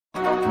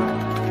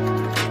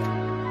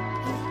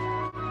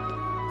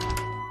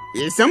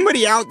Is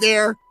somebody out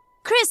there?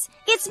 Chris,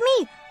 it's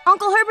me,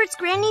 Uncle Herbert's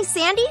grandniece,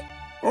 Sandy.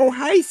 Oh,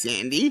 hi,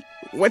 Sandy.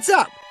 What's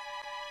up?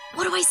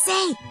 What do I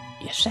say?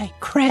 You say,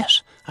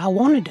 Chris, I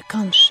wanted to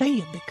come see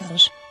you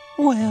because,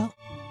 well...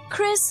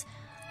 Chris,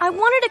 I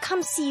wanted to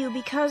come see you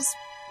because,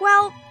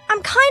 well,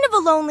 I'm kind of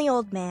a lonely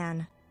old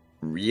man.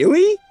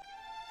 Really?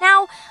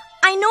 Now,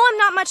 I know I'm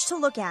not much to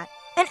look at,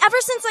 and ever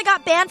since I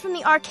got banned from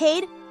the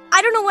arcade,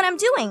 I don't know what I'm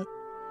doing.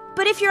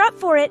 But if you're up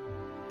for it,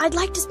 I'd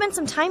like to spend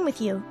some time with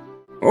you.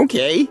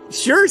 Okay,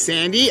 sure,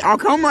 Sandy. I'll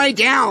come right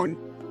down.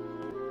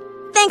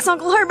 Thanks,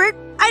 Uncle Herbert.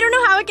 I don't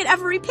know how I could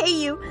ever repay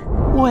you.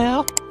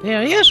 Well,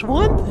 there is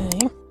one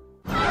thing.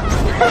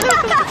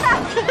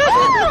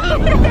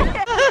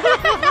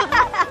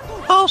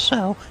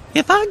 Also,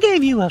 if I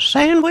gave you a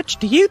sandwich,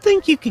 do you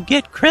think you could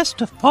get Chris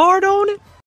to fart on it?